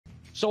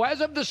So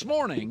as of this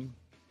morning,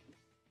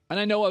 and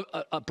I know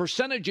a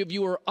percentage of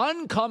you are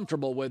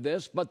uncomfortable with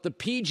this, but the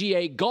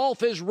PGA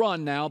Golf is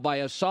run now by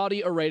a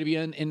Saudi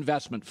Arabian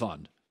investment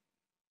fund.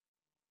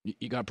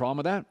 You got a problem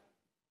with that?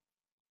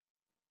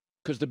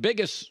 Because the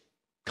biggest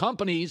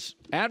companies,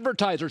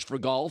 advertisers for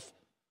golf,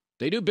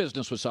 they do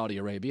business with Saudi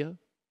Arabia.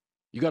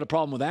 You got a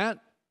problem with that?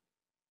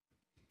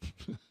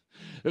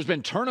 There's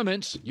been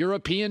tournaments,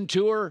 European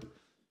Tour,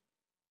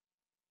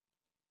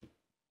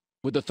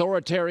 with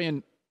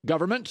authoritarian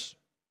governments.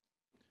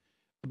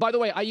 By the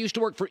way, I used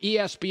to work for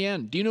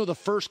ESPN. Do you know the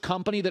first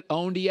company that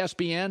owned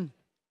ESPN?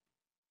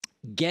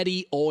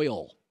 Getty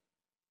Oil.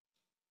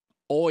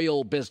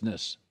 Oil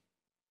business.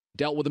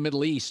 Dealt with the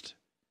Middle East.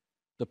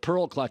 The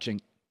pearl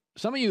clutching.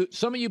 Some of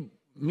you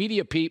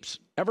media peeps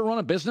ever run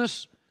a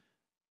business?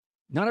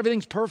 Not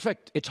everything's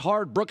perfect. It's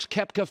hard. Brooks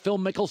Koepka, Phil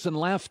Mickelson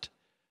left.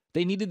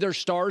 They needed their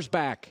stars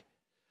back.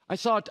 I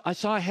saw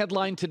a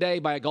headline today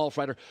by a golf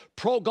writer.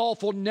 Pro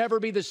golf will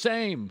never be the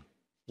same.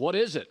 What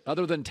is it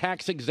other than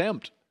tax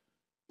exempt?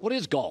 What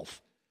is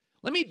golf?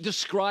 Let me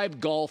describe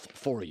golf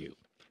for you.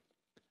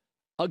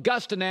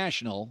 Augusta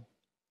National,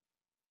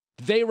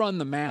 they run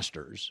the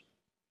Masters.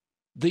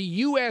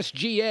 The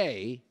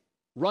USGA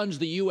runs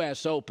the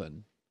US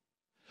Open.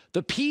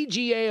 The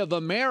PGA of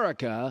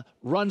America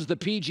runs the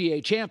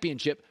PGA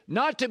Championship,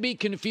 not to be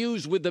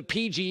confused with the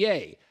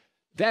PGA.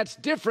 That's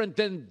different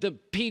than the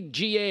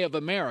PGA of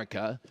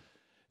America.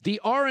 The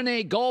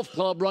R&A Golf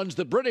Club runs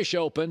the British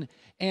Open,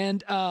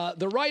 and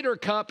the Ryder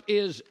Cup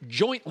is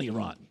jointly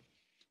run.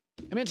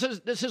 I mean,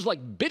 this is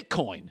like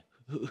Bitcoin.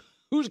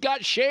 Who's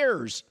got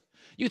shares?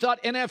 You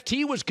thought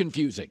NFT was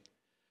confusing.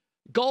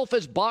 Golf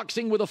is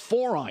boxing with a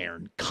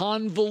 4-iron,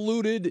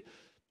 convoluted,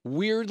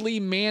 weirdly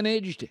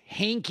managed,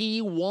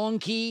 hanky,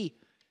 wonky.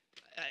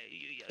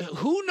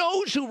 Who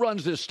knows who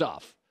runs this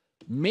stuff?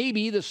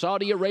 Maybe the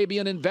Saudi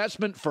Arabian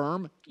investment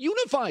firm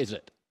unifies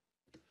it.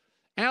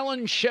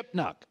 Alan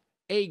Shipnuck,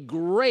 a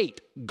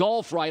great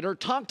golf writer,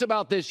 talked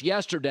about this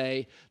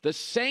yesterday, the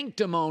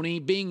sanctimony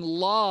being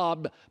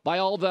lobbed by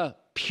all the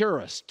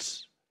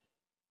purists.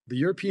 The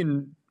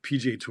European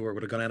PGA Tour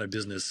would have gone out of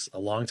business a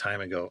long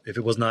time ago if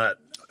it was not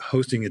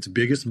hosting its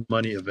biggest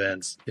money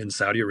events in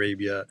Saudi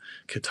Arabia,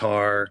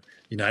 Qatar,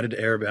 United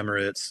Arab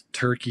Emirates,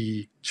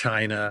 Turkey,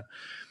 China.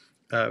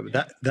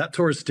 That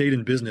tour has stayed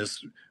in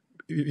business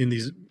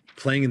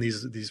playing in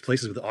these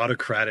places with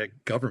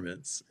autocratic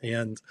governments,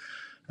 and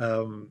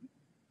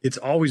it's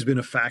always been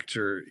a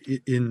factor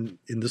in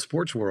the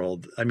sports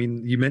world. I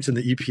mean, you mentioned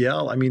the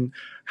EPL. I mean,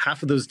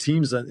 half of those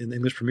teams in the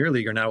English Premier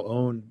League are now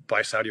owned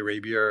by Saudi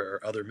Arabia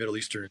or other Middle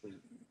Eastern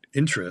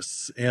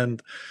interests,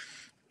 and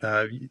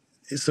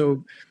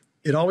so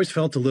it always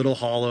felt a little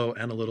hollow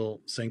and a little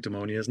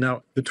sanctimonious.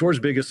 Now, the tour's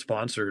biggest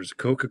sponsors,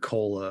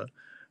 Coca-Cola,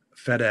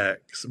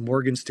 FedEx,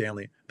 Morgan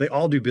Stanley, they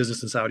all do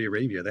business in Saudi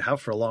Arabia. They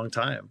have for a long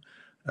time.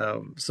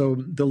 So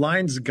the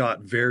lines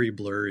got very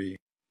blurry.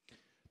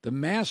 The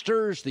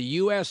Masters, the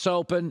U.S.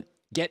 Open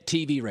get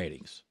TV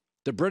ratings.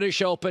 The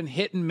British Open,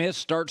 hit and miss,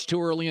 starts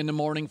too early in the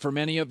morning for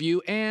many of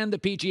you. And the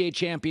PGA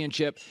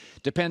Championship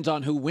depends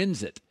on who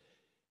wins it.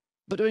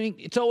 But I mean,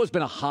 it's always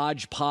been a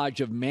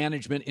hodgepodge of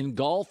management in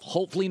golf.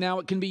 Hopefully now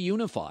it can be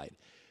unified.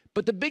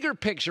 But the bigger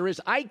picture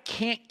is I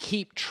can't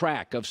keep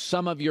track of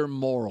some of your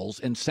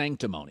morals and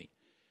sanctimony.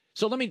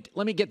 So let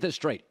me get this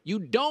straight. You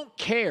don't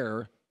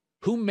care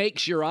who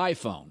makes your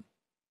iPhone.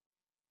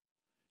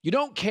 You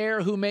don't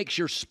care who makes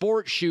your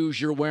sports shoes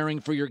you're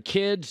wearing for your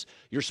kids,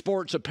 your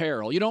sports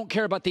apparel. You don't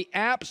care about the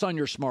apps on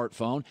your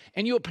smartphone.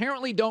 And you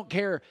apparently don't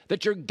care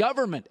that your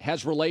government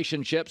has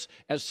relationships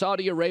as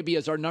Saudi Arabia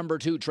is our number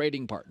 2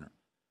 trading partner.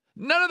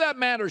 None of that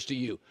matters to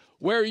you.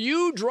 Where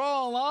you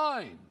draw a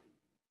line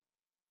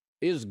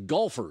is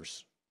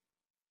golfers.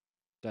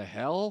 The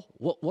hell?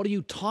 What are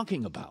you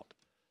talking about?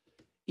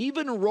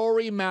 Even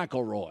Rory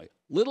McIlroy,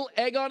 little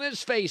egg on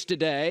his face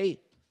today,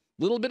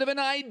 little bit of an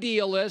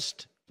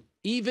idealist.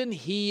 Even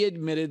he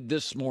admitted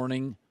this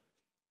morning,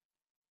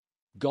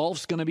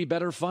 golf's going to be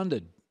better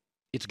funded.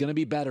 It's going to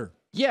be better.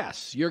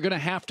 Yes, you're going to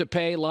have to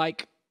pay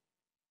like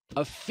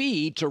a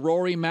fee to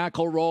Rory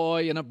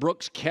McIlroy and a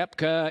Brooks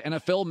Koepka and a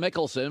Phil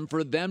Mickelson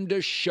for them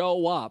to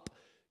show up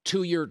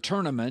to your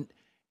tournament.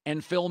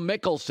 And Phil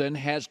Mickelson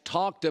has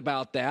talked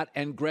about that,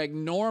 and Greg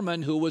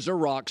Norman, who was a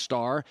rock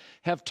star,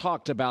 have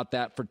talked about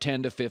that for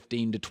 10 to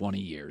 15 to 20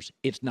 years.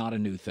 It's not a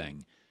new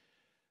thing.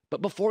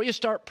 But before you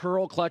start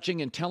pearl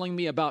clutching and telling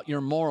me about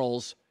your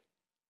morals,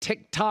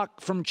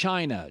 TikTok from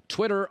China,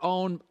 Twitter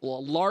owned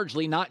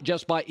largely not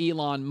just by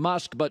Elon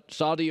Musk, but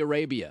Saudi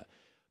Arabia,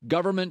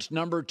 government's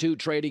number 2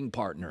 trading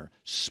partner,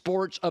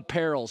 sports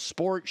apparel,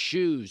 sports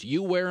shoes.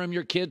 You wear them,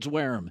 your kids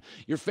wear them,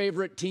 your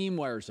favorite team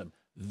wears them.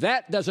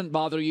 That doesn't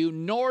bother you,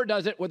 nor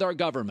does it with our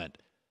government.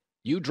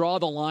 You draw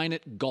the line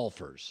at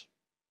golfers.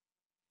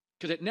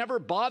 Because it never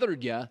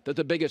bothered you that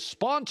the biggest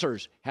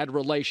sponsors had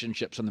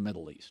relationships in the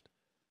Middle East.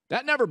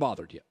 That never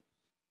bothered you.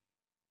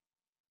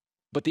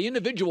 But the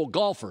individual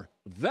golfer,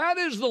 that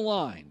is the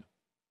line.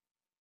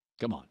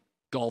 Come on.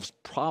 Golf's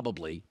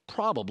probably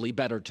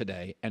better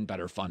today and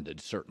better funded,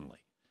 certainly.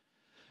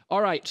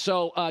 All right,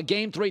 so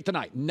Game 3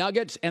 tonight,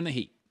 Nuggets and the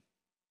Heat.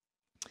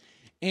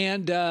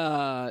 And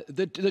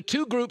the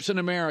two groups in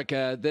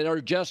America that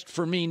are just,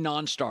 for me,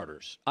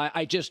 non-starters.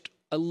 I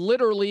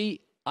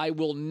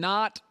will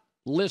not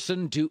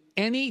listen to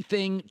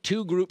anything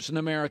two groups in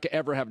America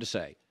ever have to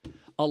say.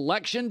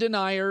 Election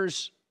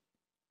deniers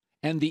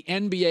and the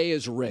NBA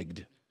is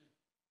rigged.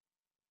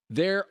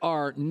 There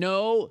are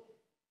no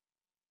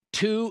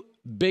two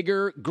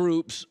bigger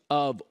groups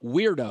of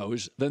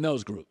weirdos than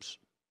those groups.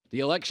 The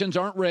elections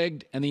aren't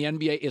rigged, and the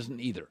NBA isn't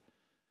either.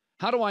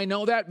 How do I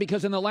know that?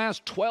 Because in the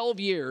last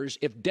 12 years,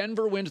 if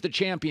Denver wins the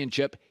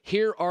championship,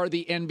 here are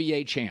the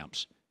NBA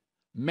champs.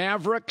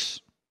 Mavericks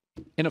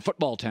in a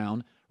football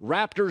town,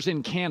 Raptors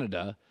in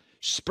Canada,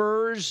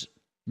 Spurs,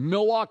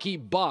 Milwaukee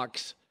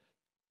Bucks,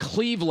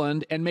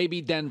 Cleveland, and maybe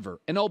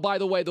Denver. And oh, by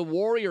the way, the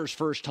Warriors'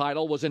 first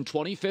title was in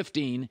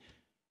 2015.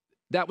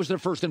 That was their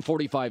first in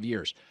 45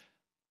 years.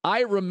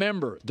 I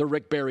remember the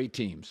Rick Barry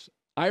teams.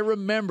 I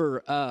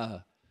remember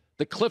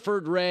the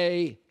Clifford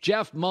Ray,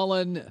 Jeff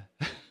Mullen.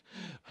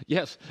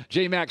 Yes,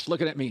 J-Max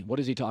looking at me. What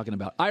is he talking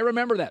about? I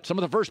remember that. Some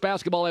of the first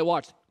basketball I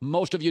watched,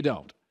 most of you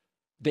don't.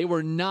 They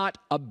were not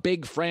a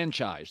big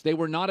franchise. They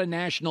were not a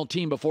national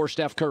team before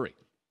Steph Curry.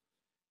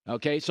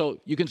 Okay, so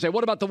you can say,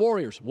 what about the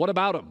Warriors? What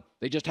about them?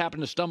 They just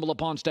happened to stumble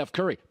upon Steph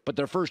Curry. But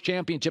their first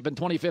championship in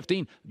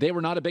 2015, they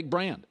were not a big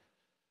brand.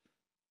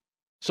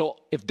 So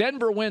if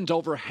Denver wins,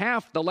 over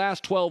half the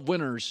last 12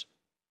 winners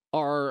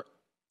are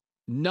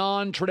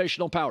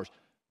non-traditional powers.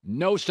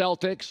 No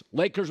Celtics.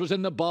 Lakers was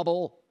in the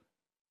bubble.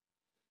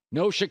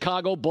 No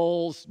Chicago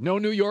Bulls. No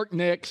New York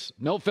Knicks.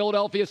 No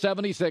Philadelphia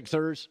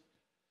 76ers.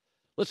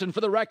 Listen,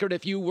 for the record,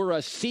 if you were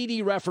a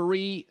seedy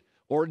referee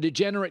or a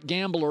degenerate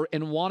gambler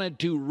and wanted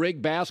to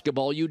rig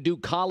basketball, you'd do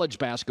college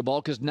basketball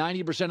because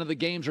 90% of the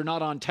games are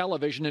not on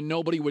television and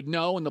nobody would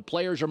know, and the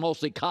players are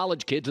mostly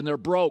college kids and they're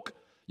broke.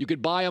 You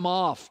could buy them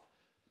off.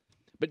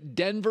 But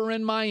Denver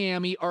and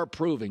Miami are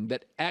proving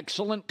that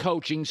excellent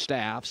coaching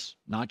staffs,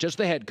 not just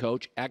the head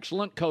coach,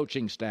 excellent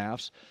coaching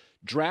staffs,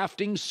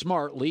 drafting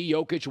smartly,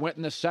 Jokic went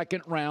in the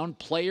second round,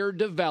 player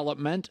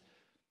development,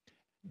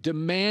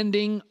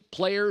 demanding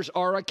players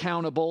are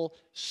accountable,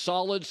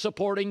 solid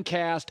supporting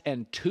cast,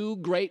 and two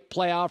great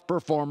playoff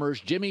performers,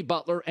 Jimmy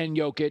Butler and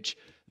Jokic.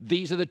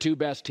 These are the two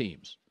best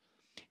teams.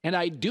 And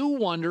I do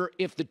wonder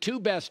if the two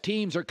best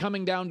teams are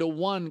coming down to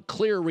one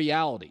clear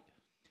reality.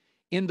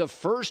 In the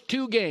first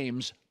two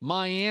games,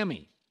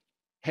 Miami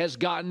has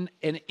gotten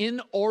an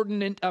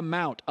inordinate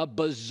amount, a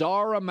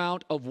bizarre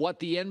amount of what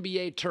the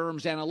NBA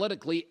terms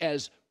analytically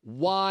as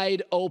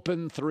wide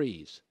open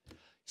threes.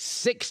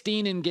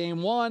 16 in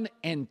game one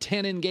and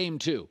 10 in game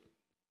two.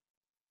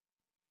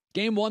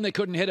 Game one, they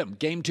couldn't hit them.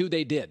 Game two,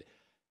 they did.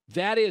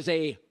 That is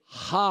a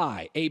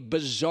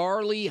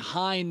bizarrely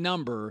high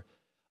number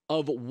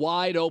of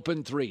wide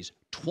open threes.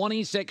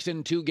 26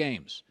 in two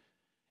games.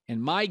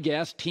 And my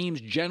guess,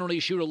 teams generally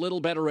shoot a little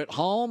better at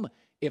home.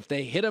 If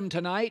they hit them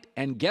tonight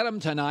and get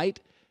them tonight,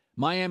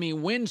 Miami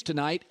wins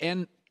tonight,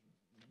 and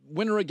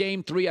winner of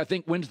game three, I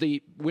think, wins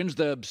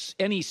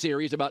any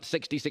series about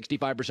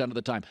 60-65% of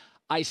the time.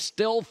 I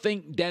still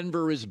think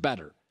Denver is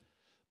better,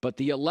 but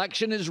the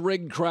election is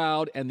rigged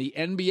crowd and the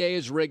NBA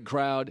is rigged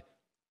crowd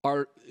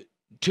are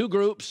two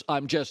groups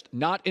I'm just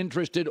not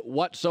interested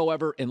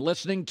whatsoever in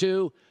listening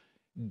to.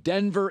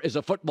 Denver is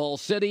a football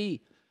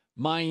city.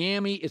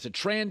 Miami is a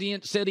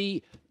transient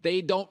city.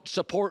 They don't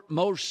support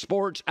most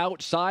sports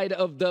outside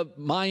of the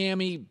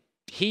Miami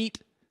Heat,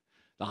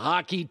 the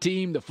hockey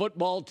team, the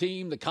football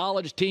team, the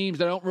college teams.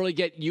 They don't really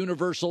get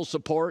universal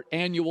support,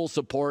 annual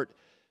support.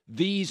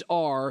 These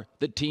are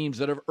the teams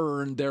that have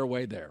earned their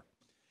way there.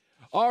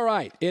 All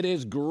right, it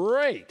is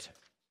great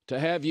to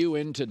have you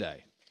in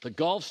today. The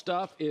golf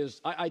stuff is,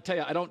 I tell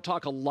you, I don't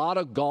talk a lot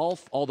of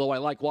golf, although I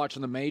like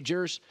watching the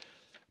majors,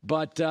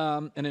 but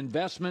an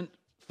investment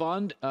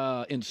fund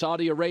in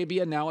Saudi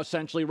Arabia now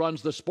essentially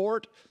runs the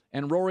sport,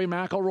 and Rory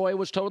McIlroy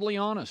was totally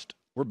honest.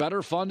 We're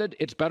better funded.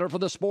 It's better for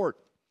the sport.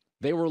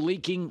 They were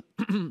leaking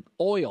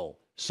oil,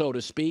 so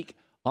to speak,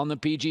 on the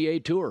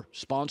PGA Tour.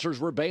 Sponsors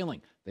were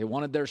bailing. They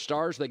wanted their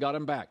stars. They got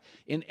them back.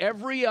 In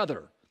every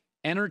other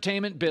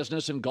entertainment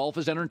business, and golf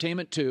is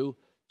entertainment too,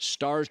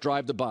 stars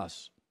drive the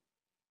bus.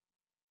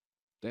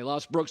 They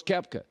lost Brooks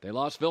Koepka. They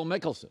lost Phil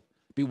Mickelson.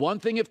 It'd be one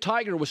thing if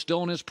Tiger was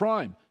still in his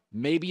prime.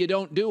 Maybe you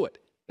don't do it.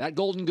 That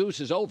golden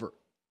goose is over.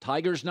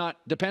 Tiger's not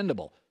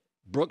dependable.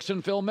 Brooks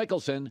and Phil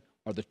Mickelson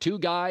are the two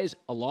guys,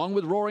 along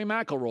with Rory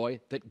McIlroy,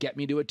 that get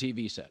me to a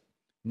TV set.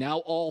 Now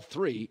all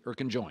three are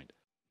conjoined.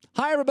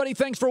 Hi, everybody.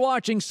 Thanks for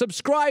watching.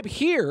 Subscribe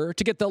here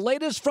to get the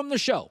latest from the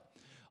show.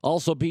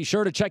 Also, be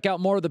sure to check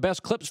out more of the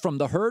best clips from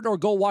The Herd or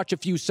go watch a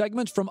few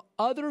segments from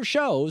other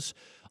shows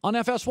on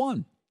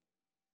FS1.